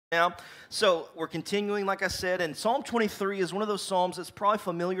now. So we're continuing, like I said, and Psalm 23 is one of those psalms that's probably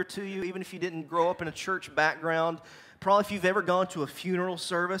familiar to you, even if you didn't grow up in a church background. Probably if you've ever gone to a funeral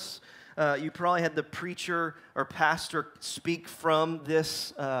service, you probably had the preacher or pastor speak from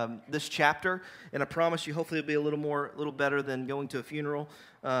this chapter, and I promise you, hopefully, it'll be a little better than going to a funeral.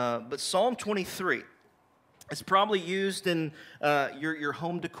 But Psalm 23. It's probably used in your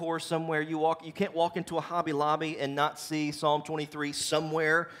home decor somewhere. You can't walk into a Hobby Lobby and not see Psalm 23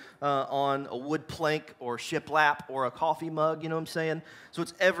 somewhere on a wood plank or shiplap or a coffee mug, you know what I'm saying? So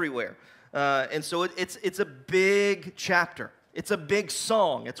it's everywhere. And so it's a big chapter. It's a big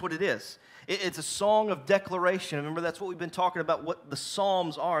song. That's what it is. It's a song of declaration. Remember, that's what we've been talking about, what the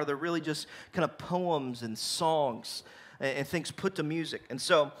Psalms are. They're really just kind of poems and songs and things put to music. And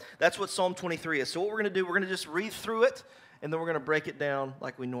so that's what Psalm 23 is. So what we're going to do, we're going to just read through it, and then we're going to break it down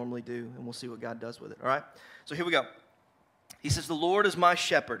like we normally do, and we'll see what God does with it, all right? So here we go. He says, "The Lord is my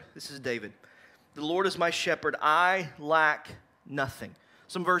shepherd." This is David. "The Lord is my shepherd. I lack nothing."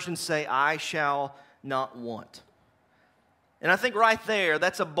 Some versions say, "I shall not want." And I think right there,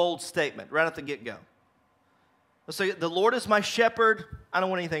 that's a bold statement, right at the get-go. Let's say, the Lord is my shepherd. I don't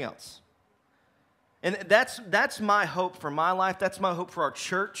want anything else. And that's my hope for my life. That's my hope for our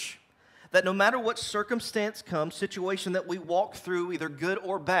church. That no matter what circumstance comes, situation that we walk through, either good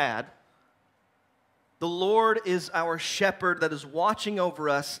or bad, the Lord is our shepherd that is watching over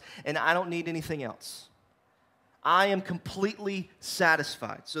us, and I don't need anything else. I am completely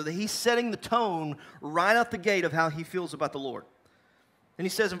satisfied. So that he's setting the tone right out the gate of how he feels about the Lord. And he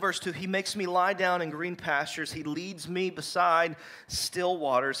says in verse 2, "He makes me lie down in green pastures. He leads me beside still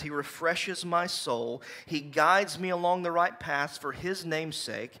waters. He refreshes my soul. He guides me along the right paths for his name's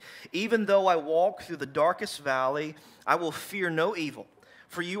sake. Even though I walk through the darkest valley, I will fear no evil.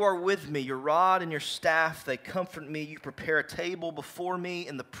 For you are with me, your rod and your staff, they comfort me. You prepare a table before me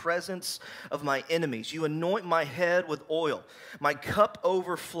in the presence of my enemies. You anoint my head with oil. My cup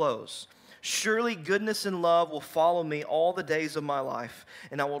overflows. Surely goodness and love will follow me all the days of my life,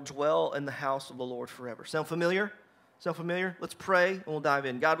 and I will dwell in the house of the Lord forever." Sound familiar? Sound familiar? Let's pray, and we'll dive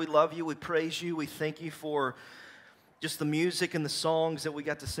in. God, we love you. We praise you. We thank you for just the music and the songs that we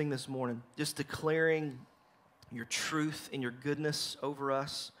got to sing this morning, just declaring your truth and your goodness over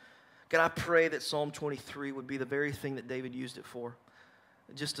us. God, I pray that Psalm 23 would be the very thing that David used it for.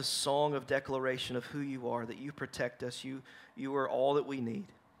 Just a song of declaration of who you are, that you protect us. You are all that we need.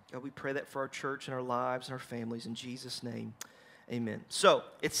 God, we pray that for our church and our lives and our families. In Jesus' name, amen. So,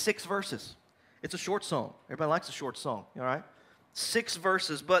 it's 6 verses. It's a short song. Everybody likes a short song, all right? 6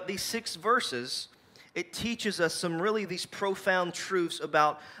 verses, but these 6 verses, it teaches us these profound truths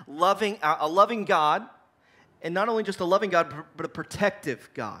about a loving God, and not only just a loving God, but a protective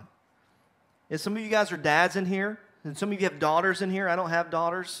God. And some of you guys are dads in here, and some of you have daughters in here. I don't have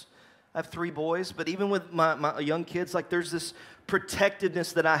daughters. I have 3 boys, but even with my young kids, like there's this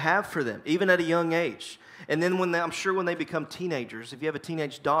protectiveness that I have for them, even at a young age. And then I'm sure when they become teenagers, if you have a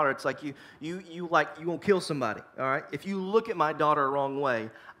teenage daughter, it's like you won't kill somebody, all right? If you look at my daughter a wrong way,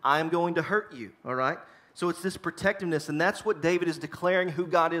 I'm going to hurt you, all right? So it's this protectiveness, and that's what David is declaring who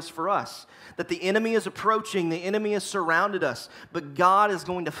God is for us. That the enemy is approaching, the enemy has surrounded us, but God is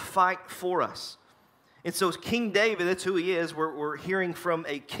going to fight for us. And so King David, that's who he is. We're hearing from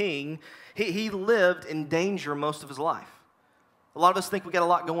a king. He lived in danger most of his life. A lot of us think we got a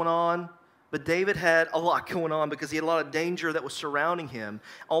lot going on, but David had a lot going on because he had a lot of danger that was surrounding him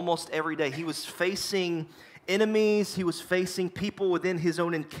almost every day. He was facing enemies. He was facing people within his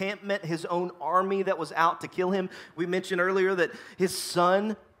own encampment, his own army that was out to kill him. We mentioned earlier that his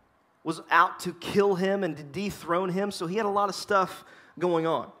son was out to kill him and to dethrone him, so he had a lot of stuff going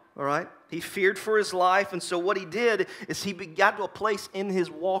on. All right? He feared for his life, and so what he did is he got to a place in his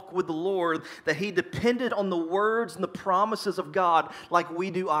walk with the Lord that he depended on the words and the promises of God like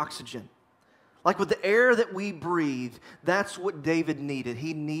we do oxygen. Like with the air that we breathe, that's what David needed.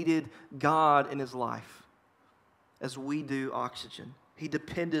 He needed God in his life as we do oxygen. He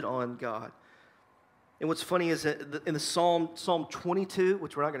depended on God. And what's funny is that in the Psalm 22,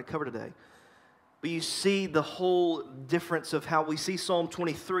 which we're not going to cover today, but you see the whole difference of how we see Psalm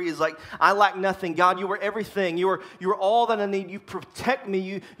 23 is like, I lack nothing. God, you are everything. You are all that I need. You protect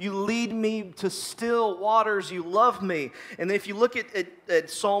me. You lead me to still waters. You love me. And then if you look at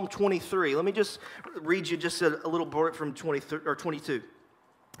Psalm 23, let me just read you just a little part from 22.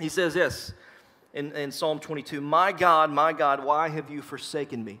 He says this in Psalm 22, my God, why have you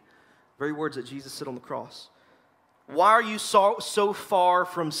forsaken me?" Very words that Jesus said on the cross. "Why are you so far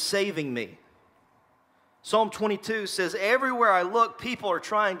from saving me?" Psalm 22 says, "Everywhere I look, people are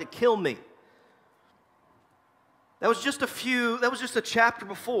trying to kill me." That was just a chapter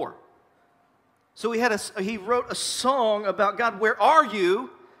before. So he wrote a song about, God, where are you?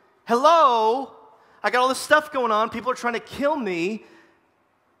 Hello? I got all this stuff going on. People are trying to kill me.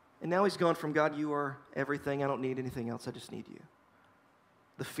 And now he's gone from, God, you are everything. I don't need anything else. I just need you.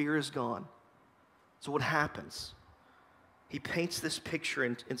 The fear is gone. So what happens? He paints this picture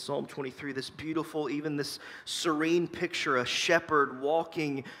in Psalm 23, this beautiful, even this serene picture, a shepherd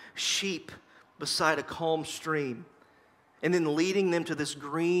walking sheep beside a calm stream, and then leading them to this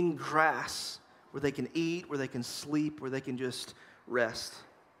green grass where they can eat, where they can sleep, where they can just rest.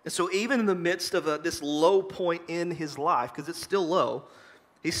 And so even in the midst of this low point in his life, because it's still low,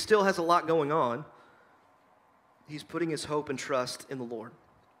 he still has a lot going on, he's putting his hope and trust in the Lord.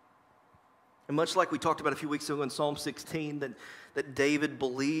 And much like we talked about a few weeks ago in Psalm 16, that David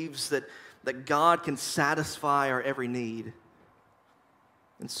believes that God can satisfy our every need.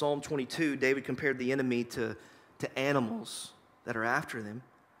 In Psalm 22, David compared the enemy to animals that are after them,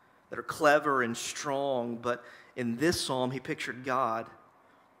 that are clever and strong. But in this psalm, he pictured God,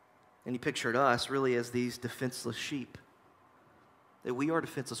 and he pictured us really as these defenseless sheep. That we are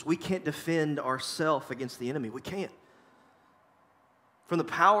defenseless. We can't defend ourselves against the enemy. We can't. From the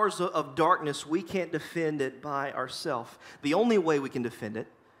powers of darkness, we can't defend it by ourselves. The only way we can defend it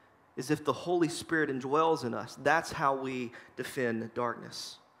is if the Holy Spirit indwells in us. That's how we defend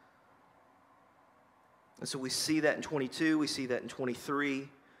darkness. And so we see that in 22, we see that in 23.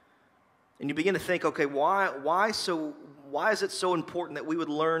 And you begin to think, okay, why is it so important that we would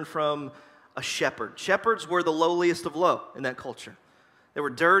learn from a shepherd? Shepherds were the lowliest of low in that culture. They were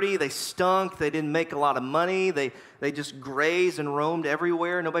dirty, they stunk, they didn't make a lot of money, they just grazed and roamed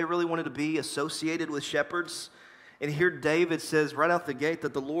everywhere. Nobody really wanted to be associated with shepherds. And here David says right out the gate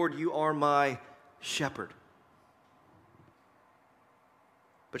that the Lord, you are my shepherd.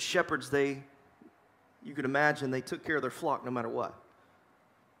 But shepherds, you could imagine, they took care of their flock no matter what.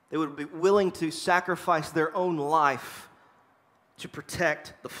 They would be willing to sacrifice their own life to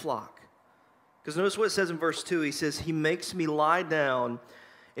protect the flock. Because notice what it says in verse 2. He says, he makes me lie down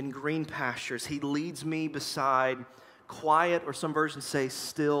in green pastures. He leads me beside quiet, or some versions say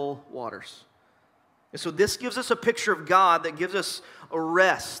still waters. And so this gives us a picture of God that gives us a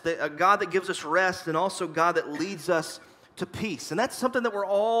rest, a God that gives us rest, and also God that leads us to peace. And that's something that we're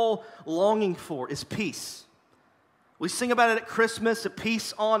all longing for, is peace. We sing about it at Christmas, a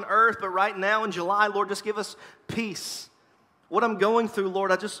peace on earth, but right now in July, Lord, just give us peace. What I'm going through, Lord,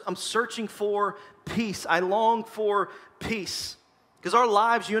 I'm searching for peace. I long for peace. Because our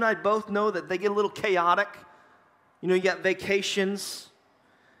lives, you and I both know that they get a little chaotic. You know, you got vacations.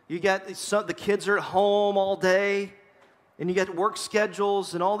 You got the kids are at home all day. And you got work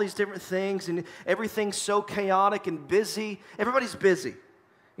schedules and all these different things. And everything's so chaotic and busy. Everybody's busy.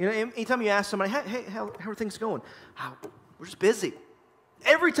 You know, anytime you ask somebody, hey, how are things going? We're just busy.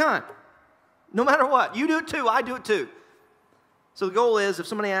 Every time. No matter what. You do it too. I do it too. So the goal is, if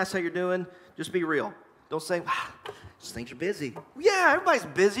somebody asks how you're doing, just be real. Don't say, just things are busy. Yeah, everybody's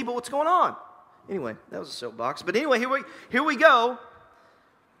busy, but what's going on? Anyway, that was a soapbox. But anyway, here we go.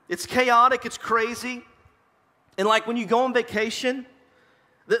 It's chaotic, it's crazy. And like when you go on vacation,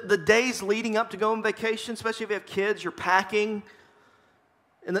 the days leading up to go on vacation, especially if you have kids, you're packing.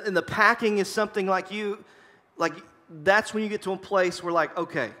 And the packing is something that's when you get to a place where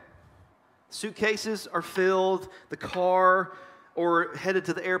okay, suitcases are filled, the car, or headed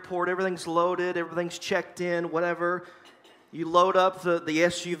to the airport, everything's loaded, everything's checked in, whatever. You load up the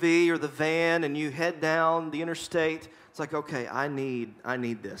SUV or the van and you head down the interstate. It's like, okay, I need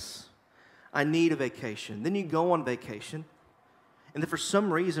this. I need a vacation. Then you go on vacation. And then for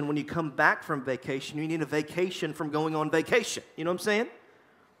some reason, when you come back from vacation, you need a vacation from going on vacation. You know what I'm saying?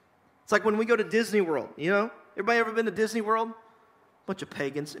 It's like when we go to Disney World, you know? Everybody ever been to Disney World? Bunch of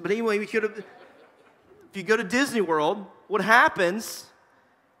pagans. But anyway, if you go to Disney World, what happens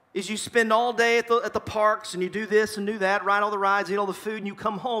is you spend all day at the parks and you do this and do that, ride all the rides, eat all the food, and you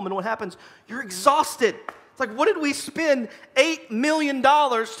come home, and what happens? You're exhausted. It's like, what did we spend $8 million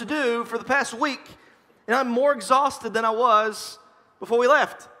to do for the past week? And I'm more exhausted than I was before we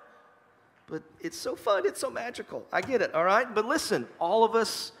left. But it's so fun. It's so magical. I get it, all right? But listen, all of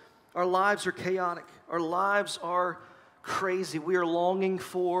us, our lives are chaotic. Our lives are crazy. We are longing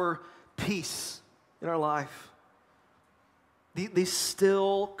for peace in our life. These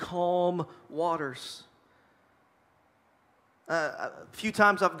still, calm waters. A few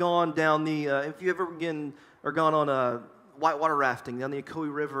times I've gone down if you ever gone on whitewater rafting down the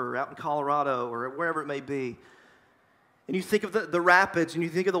Ocoee River, out in Colorado, or wherever it may be, and you think of the rapids, and you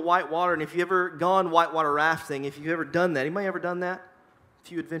think of the white water, and if you've ever gone whitewater rafting, if you've ever done that, anybody ever done that? A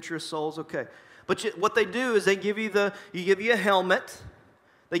few adventurous souls, okay. But what they do is they give you a helmet,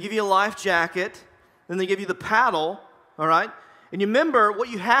 they give you a life jacket, then they give you the paddle, all right? And you remember what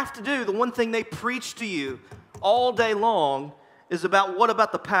you have to do, the one thing they preach to you all day long is what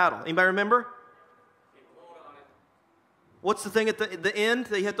about the paddle? Anybody remember? What's the thing at the end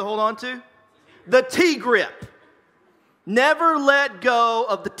that you have to hold on to? The T-grip. Never let go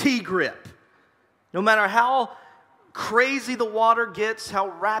of the T-grip. No matter how crazy the water gets, how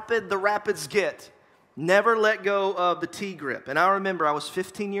rapid the rapids get, never let go of the T-grip. And I remember I was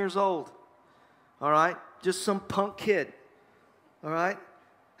 15 years old, all right? Just some punk kid, all right?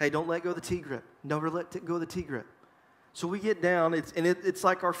 Hey, don't let go of the T-grip. Never let go of the T-grip. So we get down, it's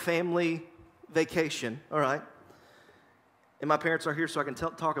like our family vacation, all right? And my parents are here so I can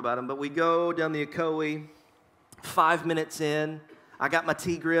talk about them, but we go down the Ocoee, 5 minutes in, I got my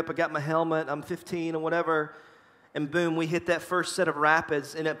T-grip, I got my helmet, I'm 15 or whatever, and boom, we hit that first set of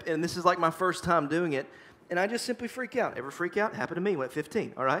rapids, and this is like my first time doing it, and I just simply freak out. Ever freak out? Happened to me at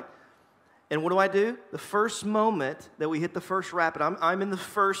 15, all right? And what do? The first moment that we hit the first rapid, I'm in the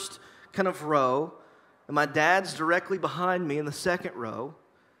first kind of row, and my dad's directly behind me in the second row,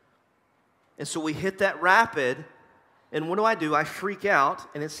 and so we hit that rapid, and what do? I freak out,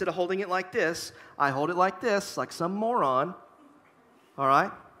 and instead of holding it like this, I hold it like this, like some moron, all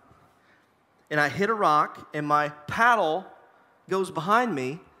right? And I hit a rock, and my paddle goes behind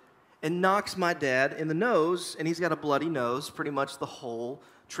me and knocks my dad in the nose, and he's got a bloody nose pretty much the whole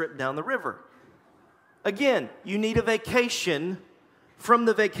trip down the river. Again, you need a vacation from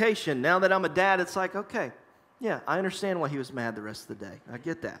the vacation. Now that I'm a dad, it's like, okay, yeah, I understand why he was mad the rest of the day. I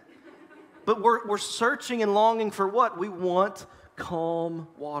get that. But we're searching and longing for what? We want calm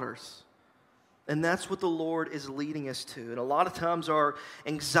waters. And that's what the Lord is leading us to. And a lot of times our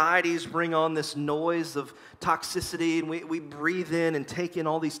anxieties bring on this noise of toxicity, and we breathe in and take in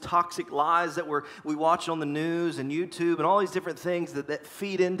all these toxic lies that we watch on the news and YouTube and all these different things that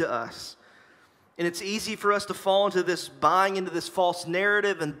feed into us. And it's easy for us to fall into this, buying into this false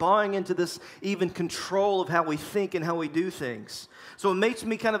narrative and buying into this even control of how we think and how we do things. So it makes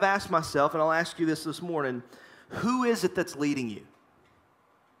me kind of ask myself, and I'll ask you this morning, who is it that's leading you?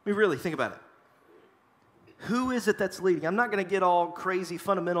 I mean, really, think about it. Who is it that's leading? I'm not going to get all crazy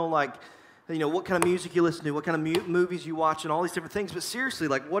fundamental like, what kind of music you listen to, what kind of movies you watch, and all these different things. But seriously,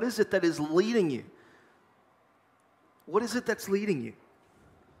 like, what is it that is leading you? What is it that's leading you?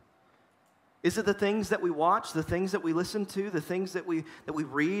 Is it the things that we watch, the things that we listen to, the things that we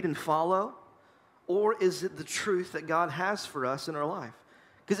read and follow? Or is it the truth that God has for us in our life?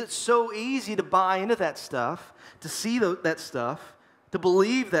 Because it's so easy to buy into that stuff, to see that stuff, to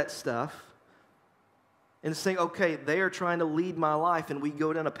believe that stuff, and think, okay, they are trying to lead my life, and we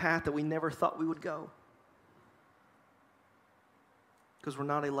go down a path that we never thought we would go. Because we're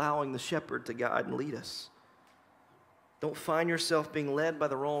not allowing the shepherd to guide and lead us. Don't find yourself being led by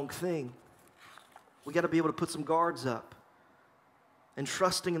the wrong thing. We got to be able to put some guards up. And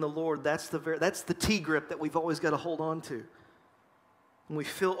trusting in the Lord, that's the T-grip that we've always got to hold on to. When we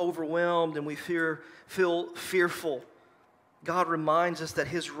feel overwhelmed and we feel fearful, God reminds us that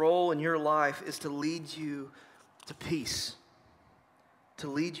His role in your life is to lead you to peace. To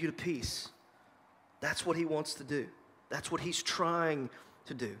lead you to peace. That's what He wants to do. That's what He's trying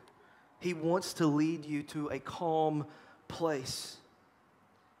to do. He wants to lead you to a calm place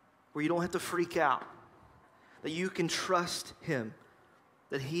where you don't have to freak out, that you can trust Him,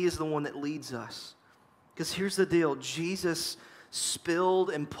 that He is the one that leads us. Because here's the deal, Jesus spilled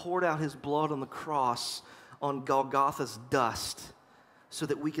and poured out His blood on the cross on Golgotha's dust so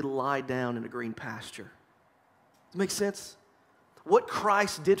that we could lie down in a green pasture. Does that make sense? What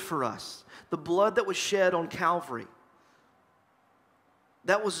Christ did for us, the blood that was shed on Calvary,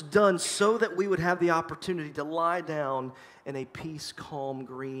 that was done so that we would have the opportunity to lie down in a peace, calm,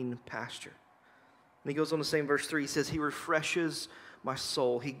 green pasture. And he goes on to say in verse 3, he says, He refreshes my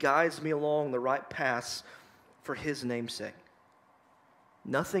soul. He guides me along the right paths for His name's sake.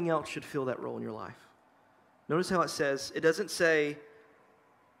 Nothing else should fill that role in your life. Notice how it says, it doesn't say,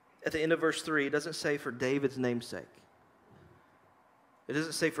 at the end of verse 3, it doesn't say for David's namesake. It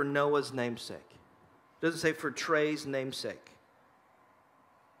doesn't say for Noah's namesake. It doesn't say for Trey's namesake.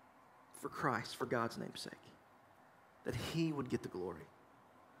 For Christ, for God's namesake. That He would get the glory.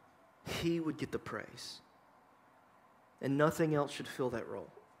 He would get the praise. And nothing else should fill that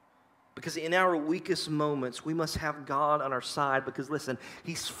role. Because in our weakest moments, we must have God on our side because, listen,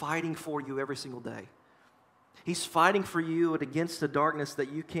 He's fighting for you every single day. He's fighting for you against the darkness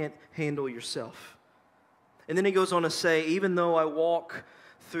that you can't handle yourself. And then he goes on to say, even though I walk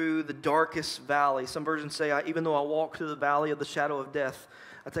through the darkest valley, some versions say, even though I walk through the valley of the shadow of death,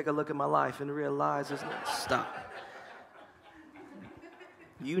 I take a look at my life and realize it's not. Stop.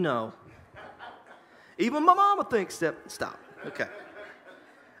 You know. Even my mama thinks that. Stop. Okay.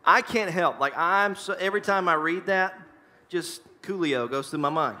 I can't help. Like, every time I read that, just Coolio goes through my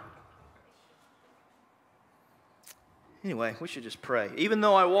mind. Anyway, we should just pray. Even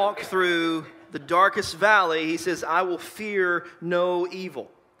though I walk through the darkest valley, he says, I will fear no evil.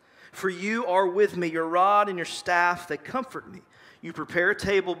 For you are with me, your rod and your staff, they comfort me. You prepare a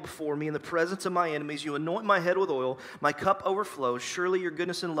table before me in the presence of my enemies. You anoint my head with oil. My cup overflows. Surely your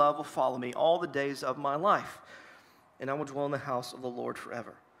goodness and love will follow me all the days of my life. And I will dwell in the house of the Lord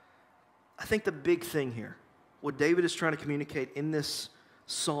forever. I think the big thing here, what David is trying to communicate in this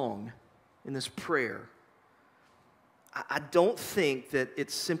song, in this prayer, I don't think that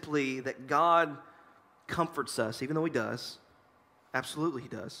it's simply that God comforts us, even though he does. Absolutely he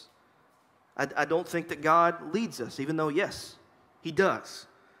does. I don't think that God leads us, even though, yes, he does.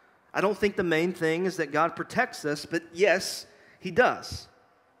 I don't think the main thing is that God protects us, but yes, he does.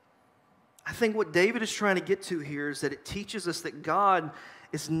 I think what David is trying to get to here is that it teaches us that God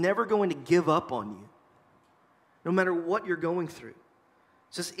is never going to give up on you, no matter what you're going through.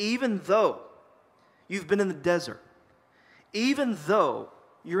 It's just even though you've been in the desert, even though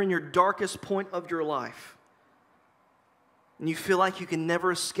you're in your darkest point of your life, and you feel like you can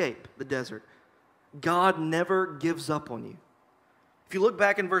never escape the desert, God never gives up on you. If you look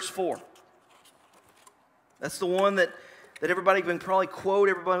back in verse 4, that's the one that everybody can probably quote,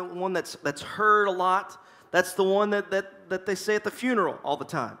 one that's heard a lot. That's the one that they say at the funeral all the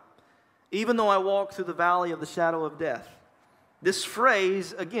time. Even though I walk through the valley of the shadow of death. This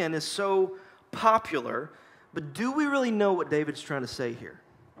phrase, again, is so popular, but do we really know what David's trying to say here?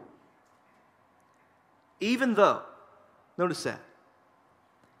 Even though, notice that.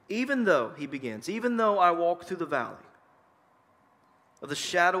 Even though, he begins, even though I walk through the valley of the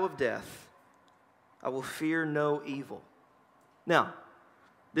shadow of death, I will fear no evil. Now,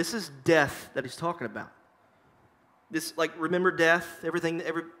 this is death that he's talking about. This, like, remember death?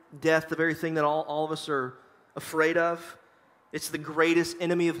 Death, the very thing that all of us are afraid of. It's the greatest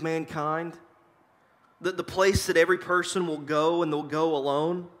enemy of mankind. The place that every person will go, and they'll go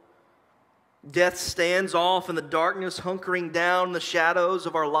alone. Death stands off in the darkness, hunkering down in the shadows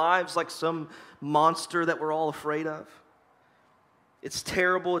of our lives like some monster that we're all afraid of. It's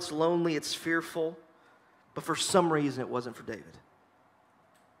terrible, it's lonely, it's fearful. But for some reason, it wasn't for David.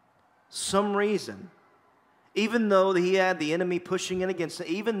 Some reason, even though he had the enemy pushing in against him,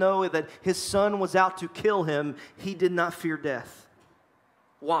 even though that his son was out to kill him, he did not fear death.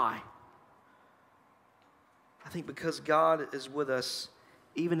 Why? I think because God is with us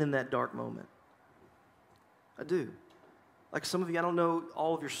even in that dark moment. I do. Like some of you, I don't know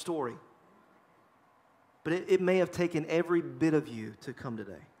all of your story, but it may have taken every bit of you to come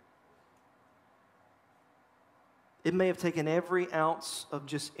today. It may have taken every ounce of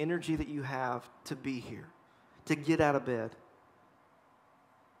just energy that you have to be here, to get out of bed,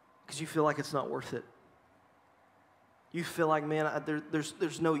 because you feel like it's not worth it. You feel like, man,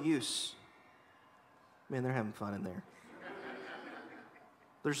 there's no use. Man, they're having fun in there.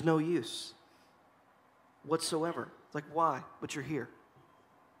 There's no use whatsoever. It's like, why? But you're here.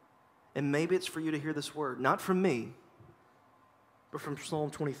 And maybe it's for you to hear this word, not from me, but from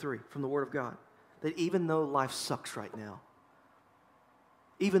Psalm 23, from the Word of God, that even though life sucks right now,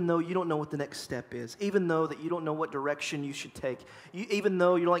 even though you don't know what the next step is, even though that you don't know what direction you should take, even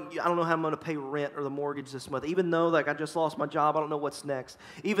though you're like, I don't know how I'm going to pay rent or the mortgage this month, even though like I just lost my job, I don't know what's next,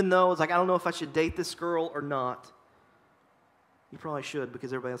 even though it's like I don't know if I should date this girl or not. You probably should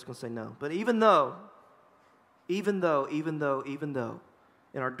because everybody else is going to say no. But even though, in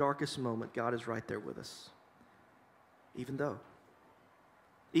our darkest moment, God is right there with us. Even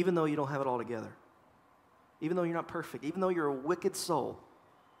though you don't have it all together, even though you're not perfect, even though you're a wicked soul,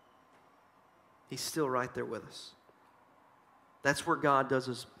 He's still right there with us. That's where God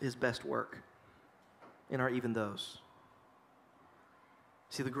does his best work, in our even those.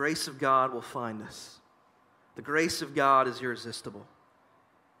 See, the grace of God will find us. The grace of God is irresistible.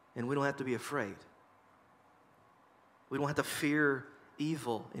 And we don't have to be afraid. We don't have to fear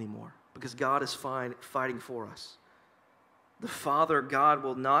evil anymore because God is fighting for us. The Father, God,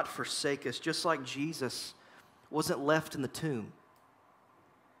 will not forsake us, just like Jesus wasn't left in the tomb.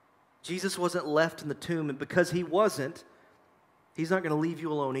 Jesus wasn't left in the tomb, and because He wasn't, He's not going to leave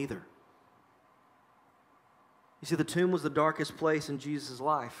you alone either. You see, the tomb was the darkest place in Jesus'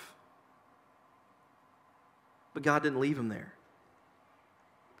 life. But God didn't leave Him there.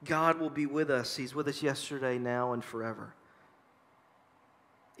 God will be with us. He's with us yesterday, now, and forever.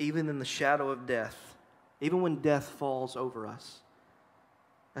 Even in the shadow of death, even when death falls over us,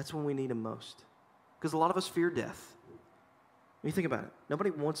 That's when we need Him most. Because a lot of us fear death. When you think about it, nobody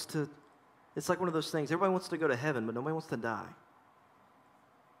wants to, it's like one of those things, everybody wants to go to heaven, but nobody wants to die.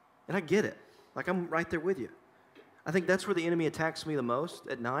 And I get it. Like, I'm right there with you. I think that's where the enemy attacks me the most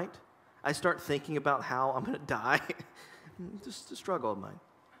at night. I start thinking about how I'm going to die. Just a struggle of mine.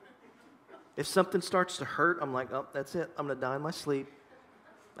 If something starts to hurt, I'm like, oh, that's it. I'm going to die in my sleep.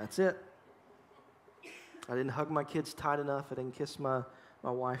 That's it. I didn't hug my kids tight enough. I didn't kiss my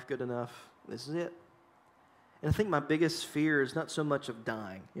wife good enough. This is it. And I think my biggest fear is not so much of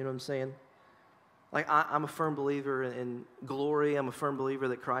dying. You know what I'm saying? Like, I'm a firm believer in glory. I'm a firm believer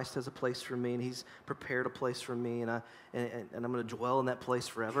that Christ has a place for me, and He's prepared a place for me, and I'm going to dwell in that place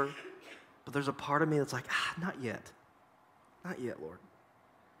forever. But there's a part of me that's like, not yet. Not yet, Lord.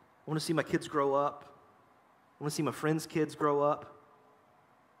 I want to see my kids grow up. I want to see my friends' kids grow up.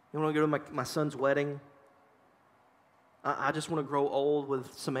 I want to go to my son's wedding. I just want to grow old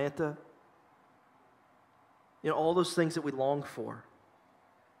with Samantha. You know, all those things that we long for.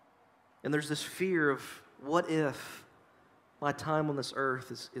 And there's this fear of, what if my time on this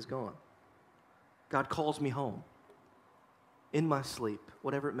earth is gone? God calls me home in my sleep,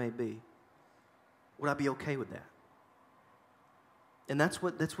 whatever it may be. Would I be okay with that? And that's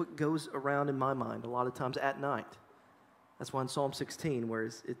what goes around in my mind a lot of times at night. That's why in Psalm 16, where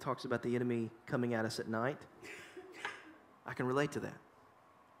it talks about the enemy coming at us at night, I can relate to that.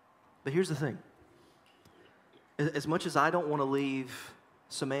 But here's the thing. As much as I don't want to leave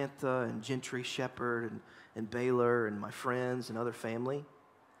Samantha and Gentry Shepherd and Baylor and my friends and other family,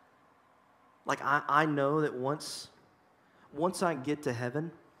 like I know that once I get to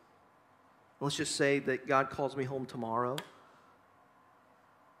heaven, let's just say that God calls me home tomorrow,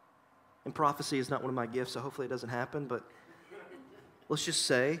 and prophecy is not one of my gifts, so hopefully it doesn't happen, but let's just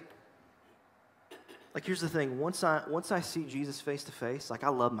say, like, here's the thing, once I see Jesus face to face, like, I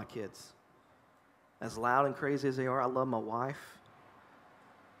love my kids. As loud and crazy as they are, I love my wife.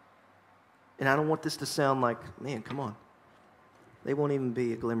 And I don't want this to sound like, man, come on. They won't even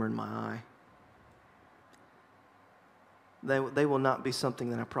be a glimmer in my eye. They will not be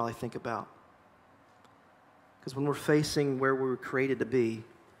something that I probably think about. Because when we're facing where we were created to be,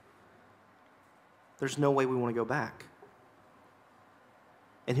 there's no way we want to go back.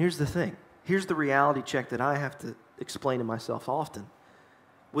 And here's the thing. Here's the reality check that I have to explain to myself often.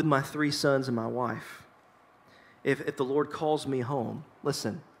 With my 3 sons and my wife, if the Lord calls me home,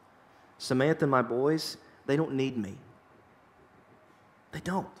 listen, Samantha and my boys, they don't need me. They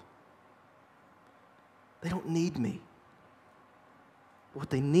don't. They don't need me. What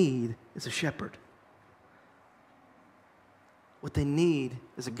they need is a shepherd. What they need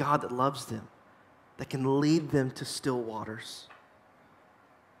is a God that loves them, that can lead them to still waters,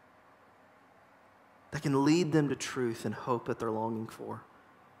 that can lead them to truth and hope that they're longing for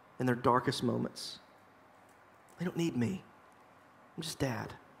in their darkest moments. They don't need me. I'm just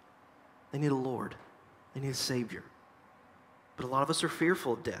dad. They need a Lord. They need a Savior. But a lot of us are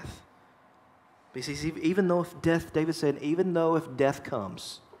fearful of death. But he says, even though if death, David said, even though if death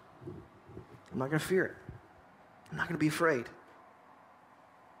comes, I'm not going to fear it. I'm not going to be afraid.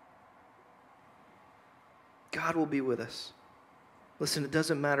 God will be with us. Listen, it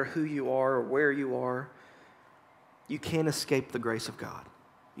doesn't matter who you are or where you are. You can't escape the grace of God.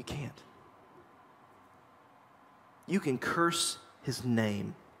 You can't. You can curse His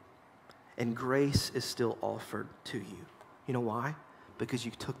name, and grace is still offered to you. You know why? Because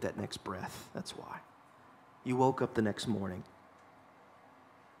you took that next breath. That's why. You woke up the next morning.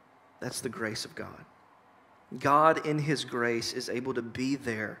 That's the grace of God. God in His grace is able to be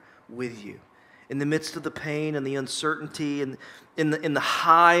there with you. In the midst of the pain and the uncertainty and in the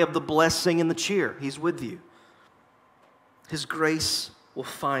high of the blessing and the cheer, He's with you. His grace will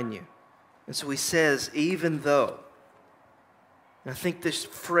find you. And so He says, even though, and I think this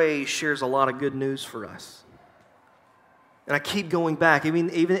phrase shares a lot of good news for us. And I keep going back,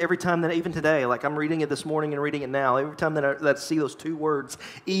 even every time that, even today, like I'm reading it this morning and reading it now, every time that I see those 2 words,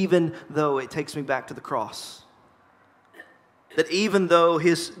 even though, it takes me back to the cross. That even though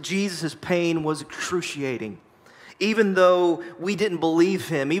Jesus' pain was excruciating, even though we didn't believe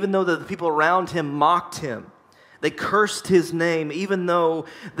Him, even though the people around Him mocked Him, they cursed His name, even though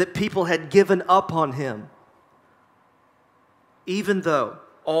that people had given up on Him, even though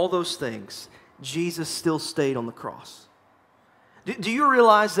all those things, Jesus still stayed on the cross. Do you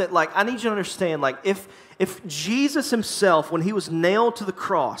realize that, like, I need you to understand, like, if Jesus Himself, when He was nailed to the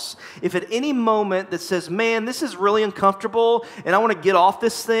cross, if at any moment that says, man, this is really uncomfortable and I want to get off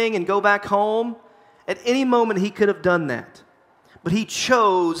this thing and go back home, at any moment He could have done that. But He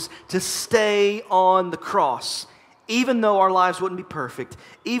chose to stay on the cross, even though our lives wouldn't be perfect,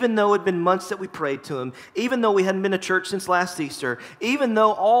 even though it had been months that we prayed to him, even though we hadn't been to church since last Easter, even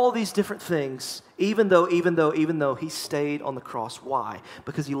though all these different things, even though he stayed on the cross. Why?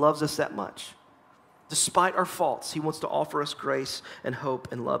 Because he loves us that much. Despite our faults, he wants to offer us grace and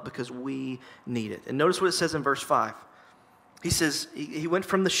hope and love because we need it. And notice what it says in verse 5. He says, he went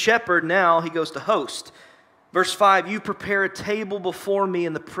from the shepherd, now he goes to host. Verse 5, you prepare a table before me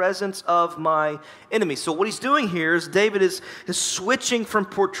in the presence of my enemies. So what he's doing here is David is switching from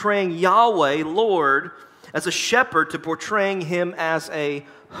portraying Yahweh, Lord, as a shepherd to portraying him as a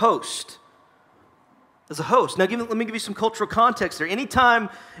host. As a host. Now let me give you some cultural context there. Anytime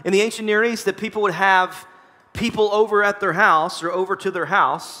in the ancient Near East that people would have people over at their house or over to their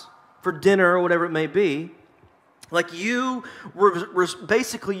house for dinner or whatever it may be, like you were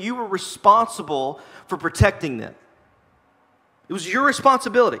responsible for protecting them. It was your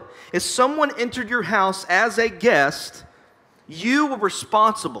responsibility. If someone entered your house as a guest, you were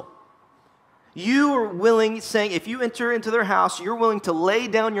responsible. You were willing, saying if you enter into their house, you're willing to lay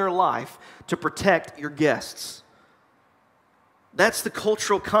down your life to protect your guests. That's the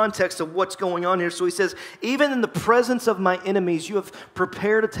cultural context of what's going on here. So he says, even in the presence of my enemies, you have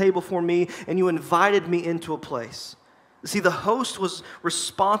prepared a table for me and you invited me into a place. See, the host was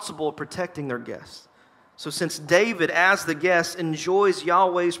responsible for protecting their guests. So since David, as the guest, enjoys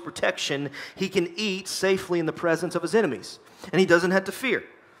Yahweh's protection, he can eat safely in the presence of his enemies. And he doesn't have to fear.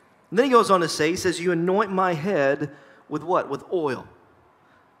 And then he goes on to say, he says, you anoint my head with what? With oil.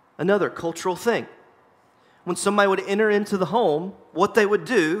 Another cultural thing. When somebody would enter into the home, what they would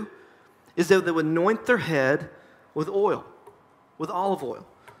do is they would anoint their head with oil, with olive oil.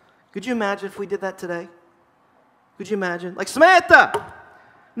 Could you imagine if we did that today? Could you imagine? Like, Samantha,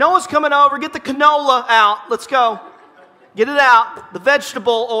 Noah's coming over. Get the canola out. Let's go. Get it out. The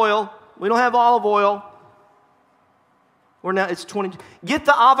vegetable oil. We don't have olive oil. It's 20. Get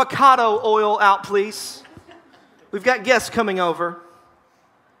the avocado oil out, please. We've got guests coming over.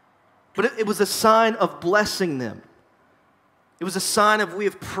 But it was a sign of blessing them. It was a sign of we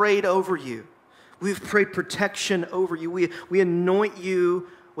have prayed over you. We've prayed protection over you. We anoint you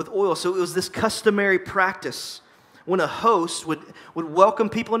with oil. So it was this customary practice. When a host would welcome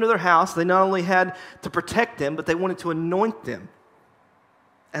people into their house, they not only had to protect them, but they wanted to anoint them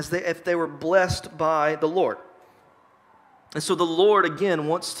if they were blessed by the Lord. And so the Lord, again,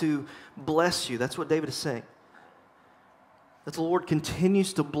 wants to bless you. That's what David is saying. That the Lord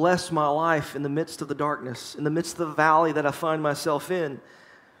continues to bless my life in the midst of the darkness, in the midst of the valley that I find myself in.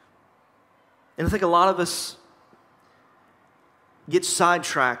 And I think a lot of us get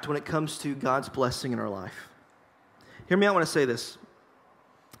sidetracked when it comes to God's blessing in our life. Hear me out when I say this.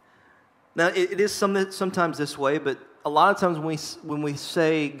 Now, it is sometimes this way, but a lot of times when we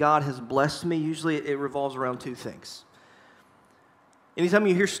say God has blessed me, usually it revolves around two things. Anytime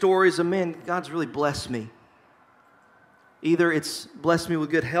you hear stories of, man, God's really blessed me. Either it's blessed me with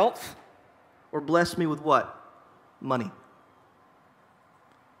good health or blessed me with what? Money.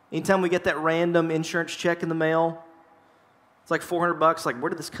 Anytime we get that random insurance check in the mail, it's like $400. Like, where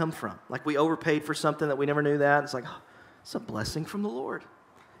did this come from? Like, we overpaid for something that we never knew that. It's like, oh, it's a blessing from the Lord.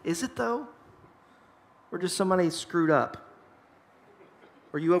 Is it, though? Or just somebody screwed up?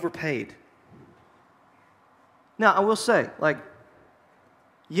 Or you overpaid? Now, I will say, like,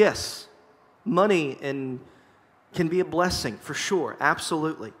 yes, money can be a blessing, for sure,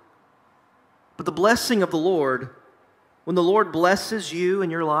 absolutely. But the blessing of the Lord, when the Lord blesses you in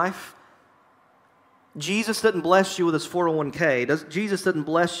your life, Jesus doesn't bless you with his 401k. Jesus doesn't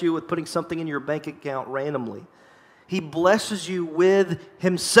bless you with putting something in your bank account randomly. He blesses you with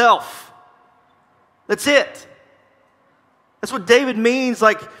himself. That's it. That's what David means,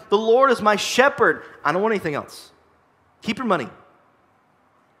 like, the Lord is my shepherd. I don't want anything else. Keep your money.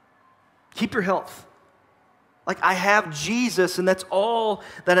 Keep your health. Like, I have Jesus, and that's all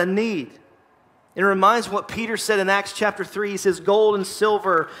that I need. It reminds me what Peter said in Acts chapter 3. He says, gold and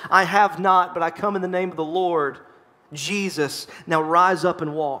silver I have not, but I come in the name of the Lord, Jesus. Now rise up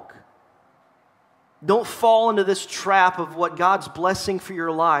and walk. Don't fall into this trap of what God's blessing for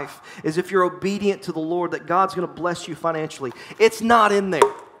your life is if you're obedient to the Lord, that God's going to bless you financially. It's not in there.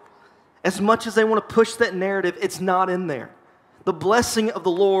 As much as they want to push that narrative, it's not in there. The blessing of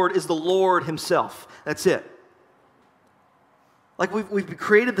the Lord is the Lord himself. That's it. Like we've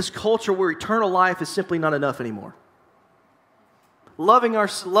created this culture where eternal life is simply not enough anymore. Loving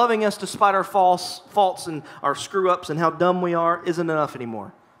us despite our faults and our screw-ups and how dumb we are isn't enough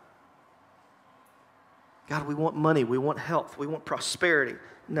anymore. God, we want money, we want health, we want prosperity.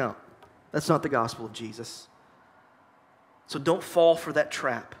 No, that's not the gospel of Jesus. So don't fall for that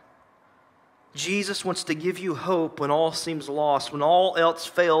trap. Jesus wants to give you hope when all seems lost. When all else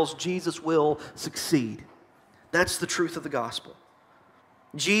fails, Jesus will succeed. That's the truth of the gospel.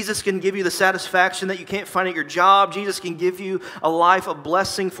 Jesus can give you the satisfaction that you can't find at your job. Jesus can give you a life of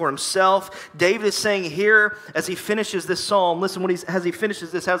blessing for himself. David is saying here as he finishes this psalm, listen, as he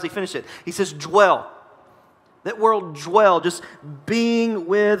finishes this, how does he finish it? He says, dwell. That word dwell, just being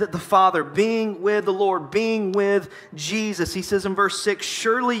with the Father, being with the Lord, being with Jesus. He says in verse 6,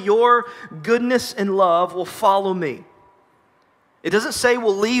 surely your goodness and love will follow me. It doesn't say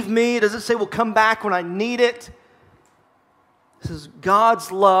will leave me. It doesn't say will come back when I need it. It says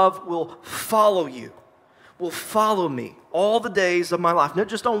God's love will follow you, will follow me all the days of my life. Not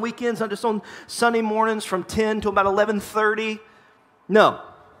just on weekends, not just on Sunday mornings from 10 to about 11:30. No.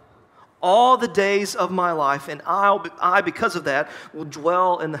 All the days of my life, and I, because of that, will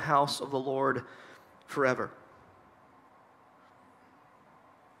dwell in the house of the Lord forever.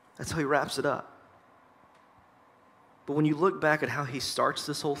 That's how he wraps it up. But when you look back at how he starts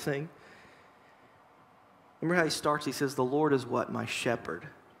this whole thing, remember how he starts? He says, the Lord is what? My shepherd.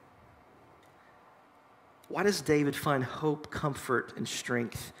 Why does David find hope, comfort, and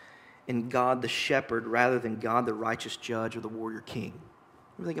strength in God the shepherd rather than God the righteous judge or the warrior king?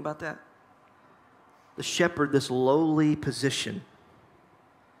 Ever think about that? The shepherd, this lowly position.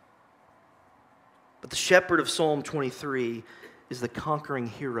 But the shepherd of Psalm 23 is the conquering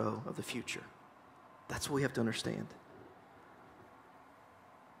hero of the future. That's what we have to understand.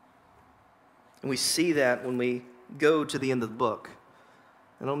 And we see that when we go to the end of the book.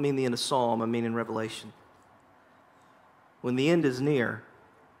 I don't mean the end of Psalm, I mean in Revelation. When the end is near,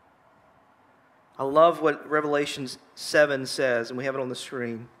 I love what Revelation 7 says, and we have it on the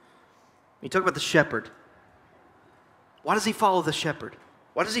screen. You talk about the shepherd. Why does he follow the shepherd?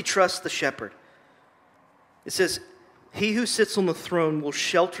 Why does he trust the shepherd? It says, he who sits on the throne will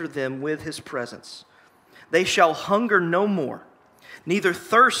shelter them with his presence. They shall hunger no more, neither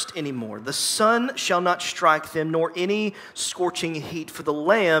thirst anymore. The sun shall not strike them, nor any scorching heat. For the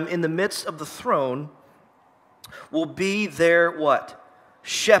Lamb in the midst of the throne will be their what?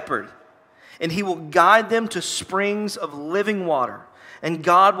 Shepherd. And he will guide them to springs of living water. And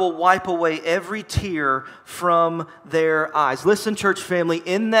God will wipe away every tear from their eyes. Listen, church family,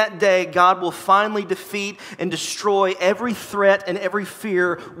 in that day, God will finally defeat and destroy every threat and every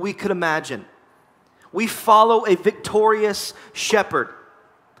fear we could imagine. We follow a victorious shepherd,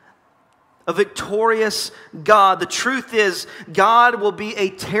 a victorious God. The truth is, God will be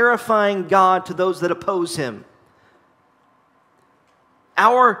a terrifying God to those that oppose him.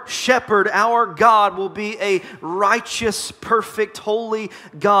 Our shepherd, our God, will be a righteous, perfect, holy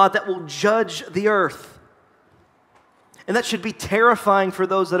God that will judge the earth. And that should be terrifying for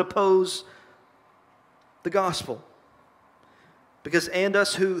those that oppose the gospel. Because and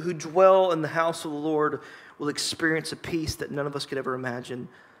us who dwell in the house of the Lord will experience a peace that none of us could ever imagine.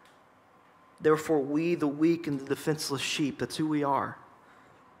 Therefore, we, the weak and the defenseless sheep, that's who we are.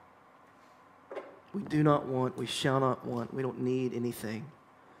 We do not want, we shall not want, we don't need anything.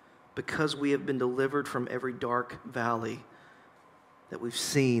 Because we have been delivered from every dark valley that we've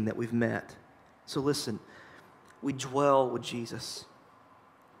seen, that we've met. So listen, we dwell with Jesus.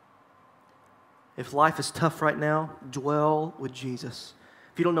 If life is tough right now, dwell with Jesus.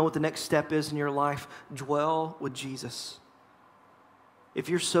 If you don't know what the next step is in your life, dwell with Jesus. If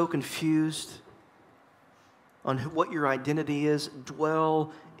you're so confused on what your identity is,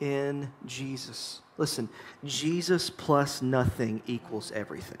 dwell in Jesus. Listen, Jesus plus nothing equals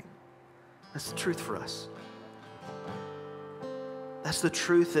everything. That's the truth for us. That's the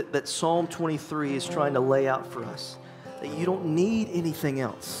truth that Psalm 23 is trying to lay out for us. That you don't need anything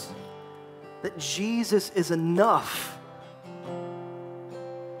else. That Jesus is enough.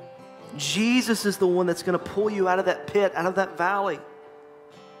 Jesus is the one that's going to pull you out of that pit, out of that valley.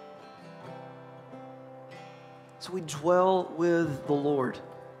 So we dwell with the Lord.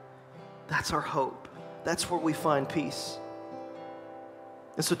 That's our hope. That's where we find peace.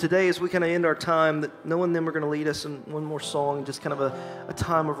 And so today, as we kind of end our time, that no one then we're going to lead us in one more song, just kind of a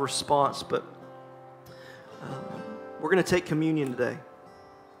time of response. But we're going to take communion today.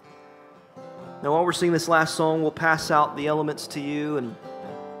 Now, while we're singing this last song, we'll pass out the elements to you.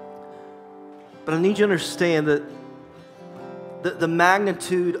 But I need you to understand that the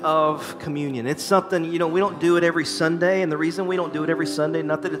magnitude of communion. It's something, we don't do it every Sunday. And the reason we don't do it every Sunday,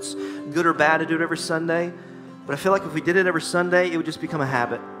 not that it's good or bad to do it every Sunday, but I feel like if we did it every Sunday, it would just become a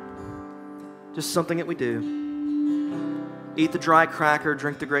habit. Just something that we do. Eat the dry cracker,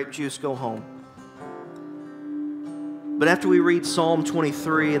 drink the grape juice, go home. But after we read Psalm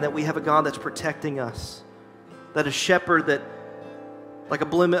 23 and that we have a God that's protecting us, that a shepherd that like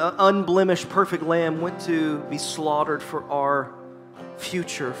an unblemished, perfect lamb, went to be slaughtered for our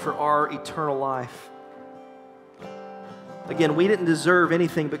future, for our eternal life. Again, we didn't deserve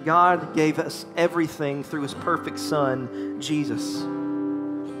anything, but God gave us everything through His perfect Son, Jesus.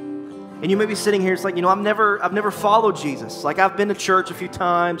 And you may be sitting here, it's like, I've never followed Jesus. Like, I've been to church a few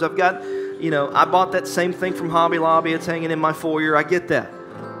times. I've got, I bought that same thing from Hobby Lobby. It's hanging in my foyer. I get that.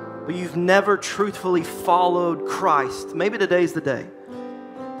 But you've never truthfully followed Christ. Maybe today's the day.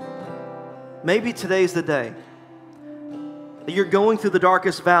 Maybe today's the day that you're going through the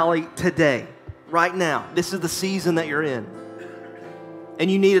darkest valley today, right now. This is the season that you're in.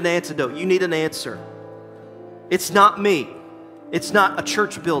 And you need an antidote. You need an answer. It's not me. It's not a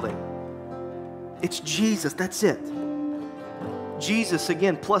church building. It's Jesus. That's it. Jesus,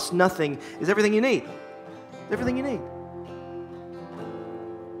 again, plus nothing, is everything you need. Everything you need.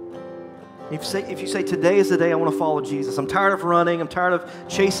 If you say, today is the day I want to follow Jesus. I'm tired of running. I'm tired of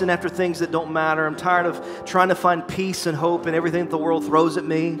chasing after things that don't matter. I'm tired of trying to find peace and hope in everything that the world throws at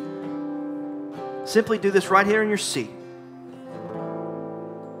me. Simply do this right here in your seat.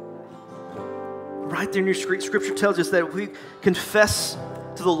 Right there in your seat. Scripture tells us that if we confess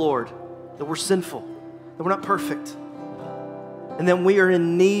to the Lord that we're sinful, that we're not perfect, and then we are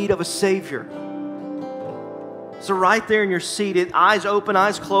in need of a Savior. So right there in your seat, eyes open,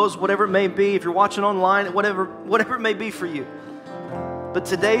 eyes closed, whatever it may be. If you're watching online, whatever it may be for you. But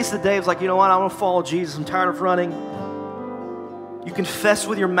today's the day. It's like, I want to follow Jesus. I'm tired of running. You confess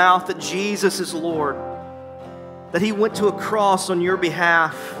with your mouth that Jesus is Lord, that He went to a cross on your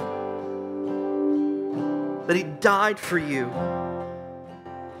behalf, that He died for you,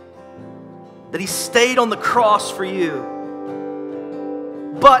 that He stayed on the cross for you,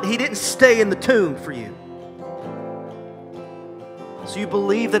 but He didn't stay in the tomb for you. So you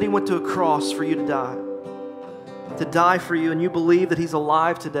believe that He went to a cross for you to die for you, and you believe that He's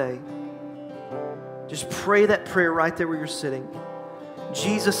alive today. Just pray that prayer right there where you're sitting.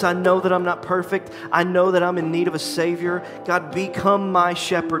 Jesus, I know that I'm not perfect. I know that I'm in need of a Savior. God, become my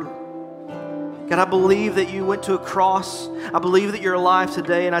shepherd. God, I believe that you went to a cross. I believe that you're alive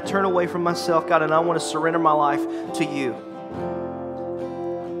today, and I turn away from myself, God, and I want to surrender my life to you.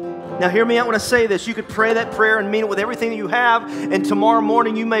 Now hear me out when I say this. You could pray that prayer and mean it with everything that you have, and tomorrow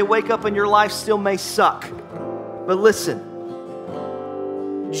morning you may wake up and your life still may suck. But listen,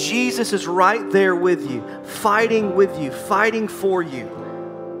 Jesus is right there with you, fighting for you.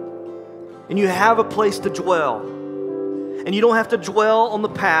 And you have a place to dwell. And you don't have to dwell on the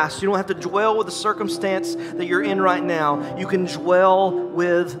past. You don't have to dwell with the circumstance that you're in right now. You can dwell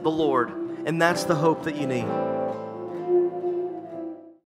with the Lord. And that's the hope that you need.